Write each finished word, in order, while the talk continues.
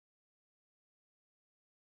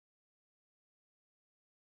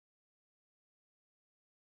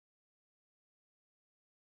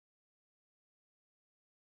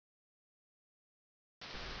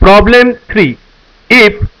Problem 3.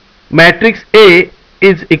 If matrix A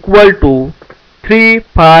is equal to 3,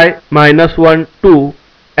 5, minus 1, 2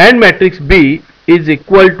 and matrix B is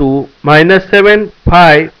equal to minus 7,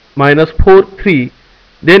 5, minus 4, 3,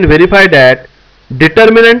 then verify that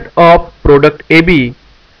determinant of product AB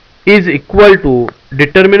is equal to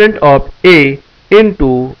determinant of A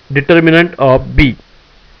into determinant of B.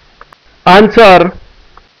 Answer: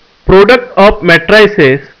 product of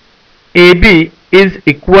matrices AB is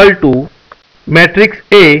equal to matrix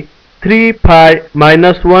A 3, 5,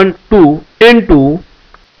 minus 1, 2 into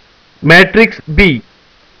matrix B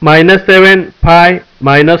minus 7, 5,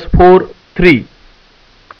 minus 4, 3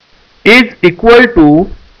 is equal to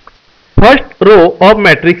first row of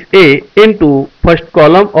matrix A into first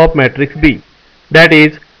column of matrix B, that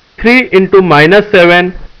is 3 into minus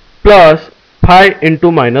 7 plus 5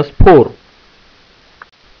 into minus 4.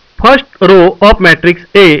 First row of matrix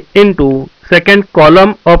A into second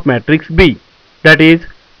column of matrix B, that is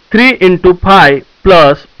 3 into 5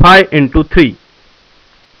 plus 5 into 3.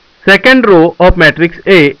 Second row of matrix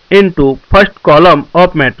A into first column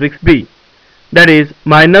of matrix B, that is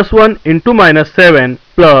minus 1 into minus 7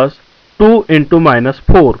 plus 2 into minus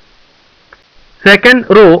 4. Second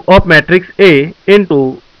row of matrix A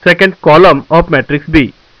into second column of matrix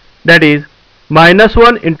B, that is minus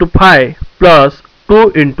 1 into 5 plus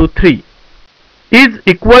 2 into 3 is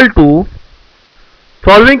equal to,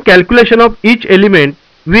 following calculation of each element,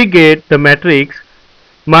 we get the matrix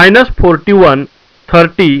minus 41,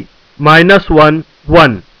 30, minus 1,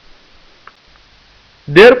 1.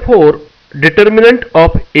 Therefore, determinant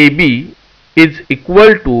of AB is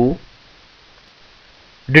equal to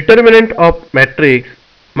determinant of matrix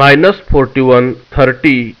minus 41,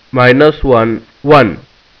 30, minus 1, 1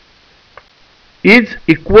 is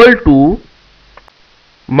equal to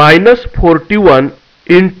minus 41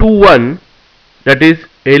 into 1, that is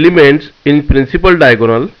elements in principal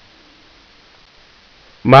diagonal,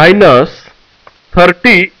 minus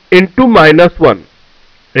 30 into minus 1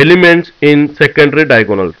 elements in secondary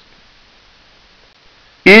diagonals,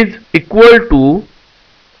 is equal to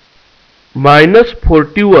minus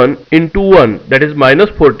 41 into 1, that is minus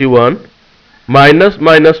 41, minus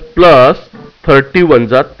minus plus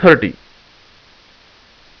 31s are 30,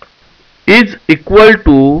 is equal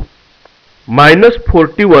to minus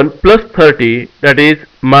 41 plus 30, that is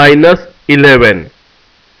minus 11.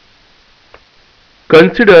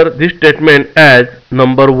 Consider this statement as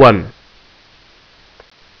number 1.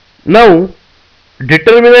 Now,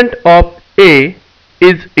 determinant of A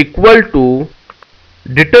is equal to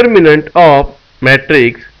determinant of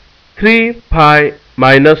matrix 3, 5,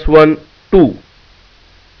 minus 1, 2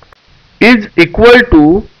 is equal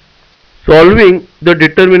to solving the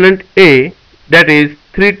determinant A, that is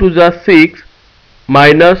 3 2s are 6,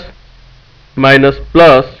 minus minus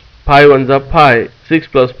plus 5 1s are 5, 6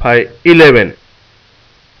 plus 5, 11,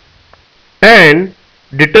 and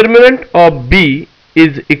determinant of B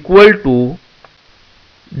is equal to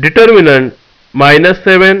determinant minus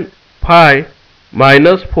 7, 5,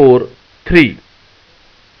 minus 4, 3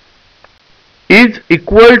 is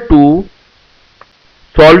equal to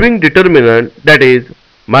solving determinant, that is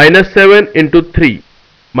minus 7 into 3,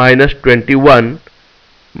 minus 21,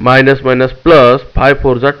 minus minus plus 5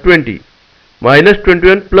 4s are 20, minus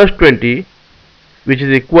 21 plus 20, which is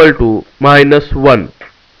equal to minus 1.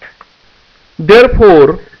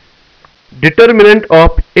 Therefore, determinant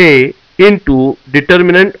of A into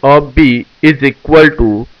determinant of B is equal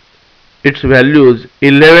to its values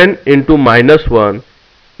 11 into minus 1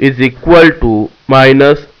 is equal to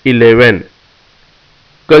minus 11.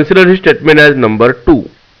 Consider this statement as number 2.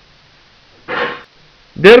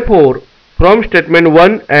 Therefore, from statement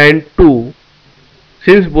 1 and 2,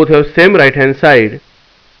 since both have same right hand side,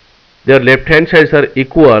 their left hand sides are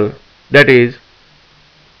equal, that is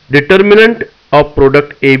determinant of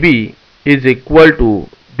product AB is equal to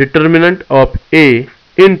determinant of A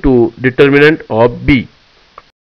into determinant of B.